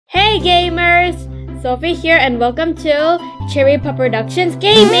Hey gamers! Sophie here and welcome to Cherry Pop Productions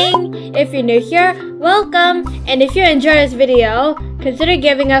Gaming! If you're new here, welcome! And if you enjoy this video, consider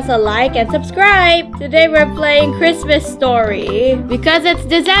giving us a like and subscribe! Today we're playing Christmas Story because it's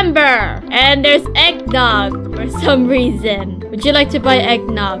December and there's eggnog for some reason. Would you like to buy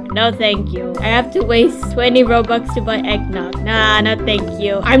eggnog? No thank you. I have to waste 20 Robux to buy eggnog. Nah, no thank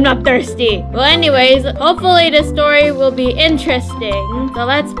you. I'm not thirsty. Well anyways, hopefully the story will be interesting. So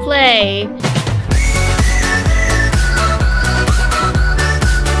let's play.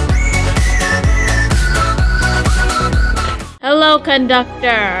 Hello,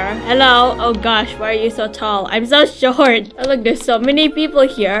 conductor. Hello. Oh gosh, why are you so tall? I'm so short. Oh look, there's so many people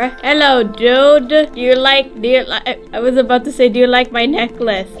here. Hello, dude. Do you like, I was about to say, do you like my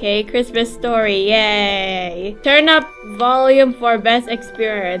necklace? Okay, Christmas Story. Yay. Turn up volume for best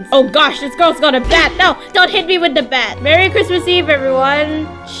experience. Oh gosh, this girl's got a bat. No, don't hit me with the bat. Merry Christmas Eve, everyone.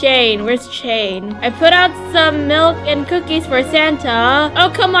 Shane, where's Shane? I put out some milk and cookies for Santa.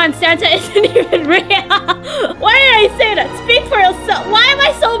 Oh, come on, Santa isn't even real. Why did I say that? Speak for yourself. Why am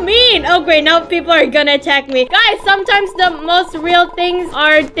I so mean? Oh great, now people are gonna attack me. Guys, sometimes the most real things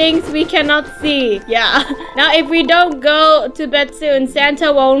are things we cannot see. Yeah. Now if we don't go to bed soon,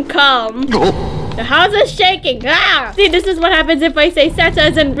 Santa won't come. The house is shaking. Ah! See, this is what happens if I say Santa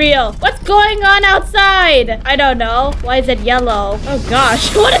isn't real. What's going on outside? I don't know. Why is it yellow? Oh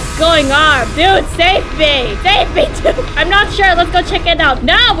gosh, what is going on? Dude, save me. Save me, dude. I'm not sure. Let's go check it out.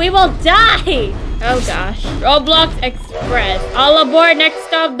 No, we will die. Oh gosh. Roblox Express. All aboard, next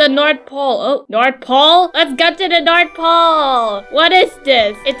stop, the North Pole. Oh, North Pole? Let's go to the North Pole. What is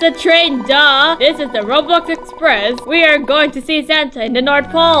this? It's a train, duh. This is the Roblox Express. We are going to see Santa in the North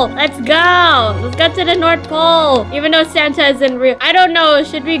Pole. Let's go. Let's go to the North Pole. Even though Santa isn't real. I don't know.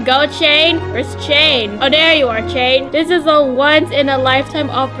 Should we go, Chain? Where's Chain? Oh, there you are, Chain. This is a once-in-a-lifetime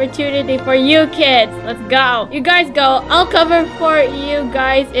opportunity for you kids. Let's go. You guys go. I'll cover for you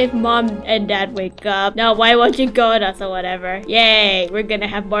guys if mom and dad wake up. No, why won't you go with us or whatever? Yay, we're gonna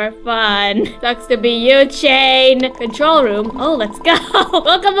have more fun. Sucks to be you, Chain. Control room. Oh, let's go.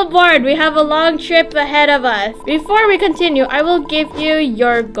 Welcome aboard. We have a long trip ahead of us. Before we continue, I will give you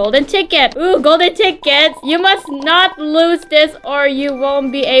your golden ticket. Ooh, golden tickets. You must not lose this or you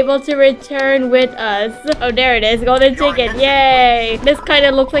won't be able to return with us. Oh, there it is. Golden ticket. Yay. This kind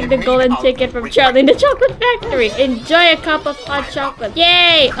of looks like the golden ticket from Charlie in the Chocolate Factory. Enjoy a cup of hot chocolate.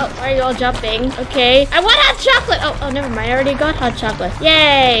 Yay. Oh, are you all jumping? Okay. I want hot chocolate. Oh, never mind. I already got hot chocolate.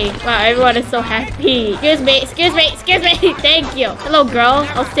 Yay. Wow, everyone is so happy. Excuse me. Excuse me. Excuse me. Thank you. Hello, girl.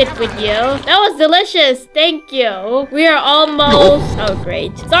 I'll sit with you. That was delicious. Thank you. We are almost... Oh,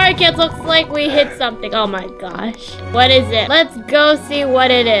 great. Sorry, kids. Looks like we hit something. Oh, my gosh. What is it? Let's go see what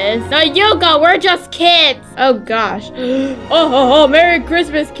it is. No, you go. We're just kids. Oh, gosh. Oh, Merry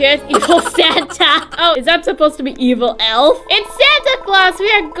Christmas, kids. Evil Santa. Oh, is that supposed to be evil elf? It's Santa Claus.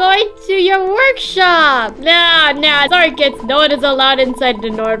 We are going to your workshop. Nah. Sorry, kids. No one is allowed inside the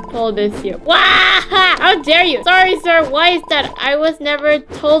North Pole this year. Wow! How dare you? Sorry, sir. Why is that? I was never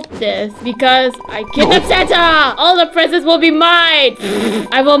told this because I kidnapped Santa. All the presents will be mine.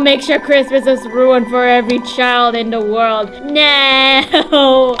 I will make sure Christmas is ruined for every child in the world. No.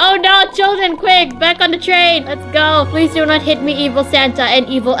 Oh no, children, quick. Back on the train. Let's go. Please do not hit me, evil Santa and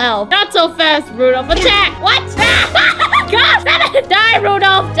evil elf. Not so fast, Rudolph. Attack. What? Gosh, die,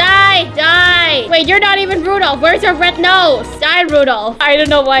 Rudolph. Die. Wait, you're not even Rudolph. Where's your red nose? Die, Rudolph. I don't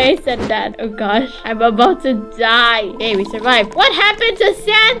know why I said that. Oh gosh, I'm about to die. Hey, we survived. What happened to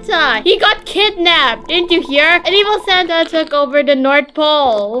Santa? He got kidnapped. Didn't you hear? An evil Santa took over the North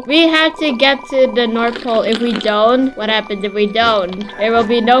Pole. We have to get to the North Pole. If we don't, what happens if we don't? There will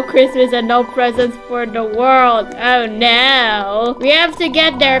be no Christmas and no presents for the world. Oh no. We have to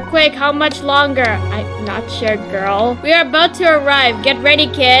get there quick. How much longer? I'm not sure, girl. We are about to arrive. Get ready,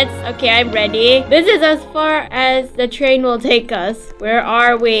 kids. Okay, I'm ready. This is as far as the train will take us. Where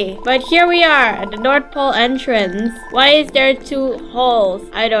are we? But here we are at the North Pole entrance. Why is there two holes?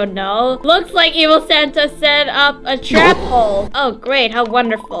 I don't know. Looks like evil Santa set up a trap hole. Oh, great. How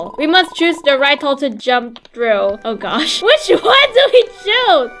wonderful. We must choose the right hole to jump through. Oh, gosh. Which one do we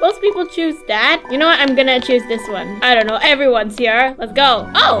choose? Most people choose that. You know what? I'm gonna choose this one. I don't know. Everyone's here. Let's go.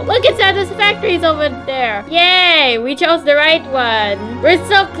 Oh, look at Santa's factories over there. Yay. We chose the right one. We're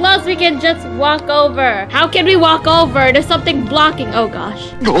so close we can just walk over. How can we walk over? There's something blocking. Oh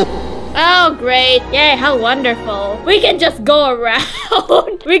gosh. Oh great. Yay, how wonderful. We can just go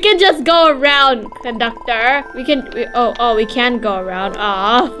around. We can just go around, conductor. We can go around.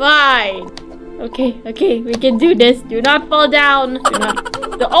 Aw, fine. Okay, we can do this. Do not fall down.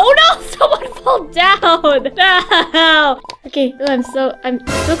 Oh no, someone fall down. No. Okay, oh, I'm so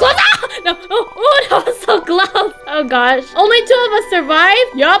close. Ah! No, oh, that was so close. Oh gosh. Only 2 of us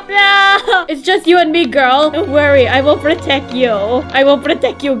survived? Yup. No. It's just you and me, girl. Don't worry, I will protect you. I will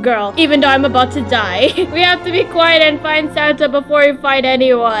protect you, girl. Even though I'm about to die. We have to be quiet and find Santa before we find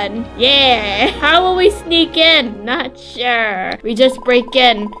anyone. Yeah. How will we sneak in? Not sure. We just break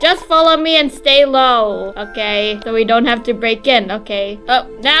in. Just follow me and stay low. Okay, so we don't have to break in. Okay. Oh,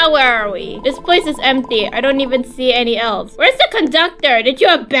 now where are we? This place is empty. I don't even see any elves. Where's the conductor? Did you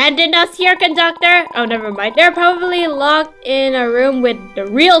abandon us here, conductor? Oh, never mind. They're probably locked in a room with the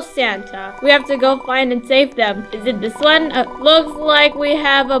real Santa. We have to go find and save them. Is it this one? Looks like we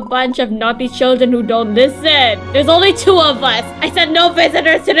have a bunch of naughty children who don't listen. There's only 2 of us. I said no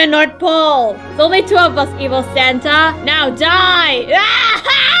visitors to the North Pole. There's only 2 of us, evil Santa. Now die!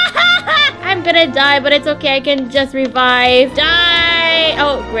 I'm gonna die, but it's okay. I can just revive. Die!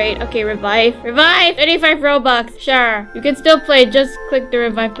 Oh, great. Okay, revive. Revive! 35 Robux. Sure. You can still play. Just click the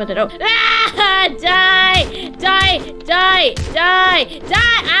revive button. Oh. Ah! Die! Die! Die! Die!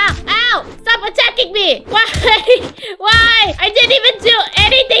 Die! Ow! Ow! Stop attacking me! Why? Why? I didn't even do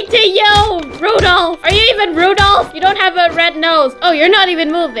anything to you, Rudolph. Are you even Rudolph? You don't have a red nose. Oh, you're not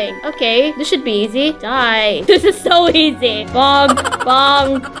even moving. Okay, this should be easy. Die. This is so easy. Bong,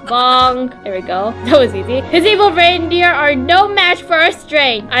 bong, bong. There we go. That was easy. His evil reindeer are no match for our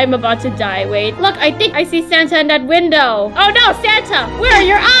strength. I'm about to die. Wait. Look, I think I see Santa in that window. Oh no, Santa! Where are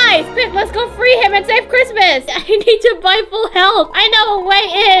your eyes? Quick, let's go free him and save Christmas. I need to buy full health. I know a way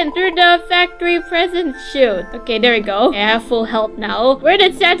in through the factory present chute. Okay, there we go. I have full health now. Where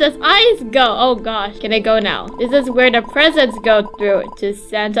did Santa's eyes go? Oh gosh. Can I go now? This is where the presents go through to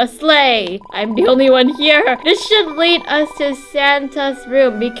Santa's sleigh. I'm the only one here. This should lead us to Santa's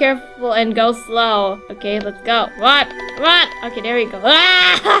room. Be careful and go slow. Okay, let's go. What? What? Okay, there we go.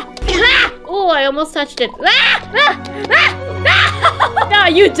 Ah! Ah! Oh, I almost touched it. Ah! Ah! Ah! Ah! No,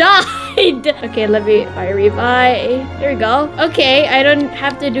 you died. Okay, let me revive. There we go. Okay, I don't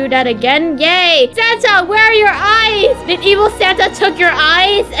have to do that again. Yay! Santa, where are your eyes? Did evil Santa took your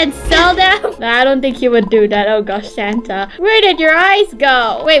eyes and sell them? No, I don't think he would do that. Oh gosh, Santa. Where did your eyes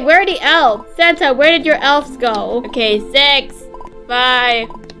go? Wait, where are the elves? Santa, where did your elves go? Okay, 6, 5,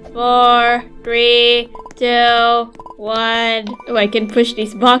 4, 3, 2, 1. Oh, I can push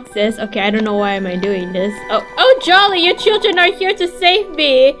these boxes. Okay, I don't know why am I doing this. Oh, jolly, your children are here to save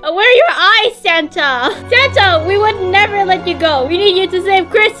me. Oh, where are your eyes, Santa? Santa, we would never let you go. We need you to save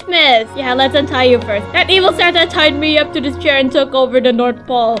Christmas. Yeah, let's untie you first. That evil Santa tied me up to this chair and took over the North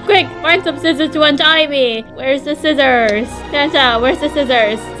Pole. Quick, find some scissors to untie me. Where's the scissors? Santa, where's the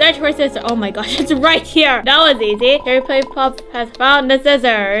scissors? Search for scissors. Oh my gosh, it's right here. That was easy. Cherry Play Pop has found the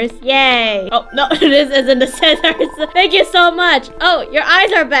scissors. Yay. Oh, no, this isn't the scissors. Thank you so much. Oh, your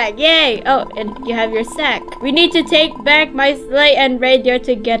eyes are back. Yay. Oh, and you have your sack. We need to take back my sleigh and reindeer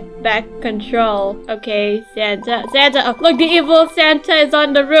to get back control. Okay, Santa. Santa. Oh, look, the evil Santa is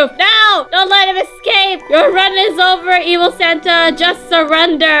on the roof. No! Don't let him escape. Your run is over, evil Santa. Just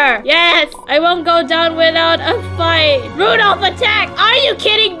surrender. Yes. I won't go down without a fight. Rudolph, attack. Are you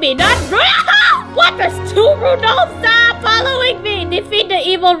kidding me? Not Rudolph. What? There's 2 Rudolphs? Stop following me. Defeat the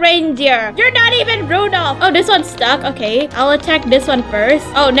evil reindeer. You're not even Rudolph. Oh, this one's stuck. Okay, I'll attack this one first.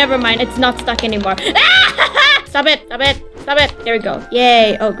 Oh, never mind. It's not stuck anymore. Stop it. Stop it. Stop it. There we go.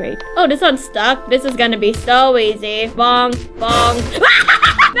 Yay. Oh, great. Oh, this one's stuck. This is gonna be so easy. Bong. Bong.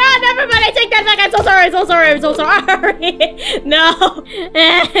 No, never mind. I take that back. I'm so sorry. I'm so sorry. I'm so sorry. No.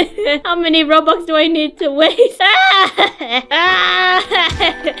 How many Robux do I need to waste?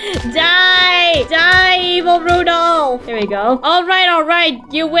 Die. Die, evil Rudolph. There we go. All right. All right.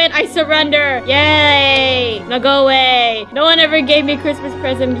 You win. I surrender. Yay. Now go away. No one ever gave me Christmas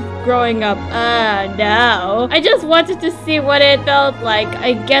presents growing up. No. I just wanted to see what it felt like.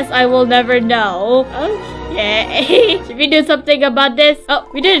 I guess I will never know. Okay. Should we do something about this? Oh,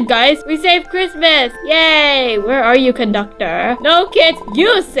 we did it, guys. We saved Christmas. Yay. Where are you, conductor? No, kids.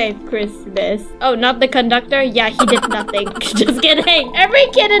 You saved Christmas. Oh, not the conductor? Yeah, he did nothing. Just kidding. Every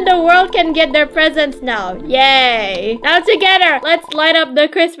kid in the world can get their presents now. Yay. Now together, let's light up the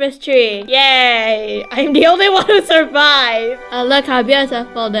Christmas tree. Yay. I'm the only one who survived. Look how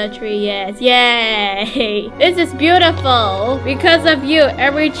beautiful the tree is. Yay. This is beautiful. Because of you,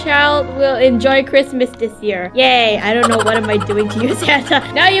 every child will enjoy Christmas this year. Yay. I don't know what am I doing to you, Santa.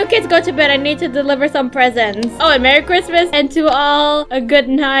 Now you kids go to bed. I need to deliver some presents. Oh, and Merry Christmas. And to all, a good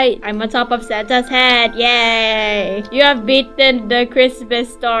night. I'm on top of Santa's head. Yay. You have beaten the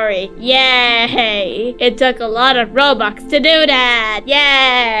Christmas story. Yay. It took a lot of Robux to do that.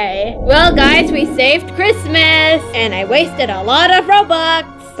 Yay. Well, guys, we saved Christmas. And I wasted a lot of Robux.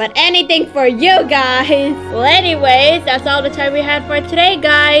 but anything for you guys. Well, anyways, that's all the time we had for today,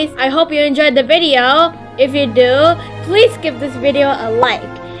 guys. I hope you enjoyed the video. If you do, please give this video a like.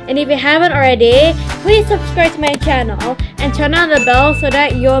 And if you haven't already, please subscribe to my channel and turn on the bell so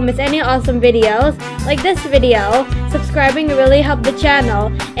that you won't miss any awesome videos like this video. Subscribing really helps the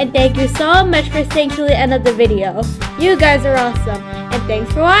channel. And thank you so much for staying till the end of the video. You guys are awesome. And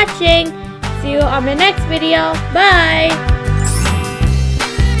thanks for watching. See you on my next video. Bye!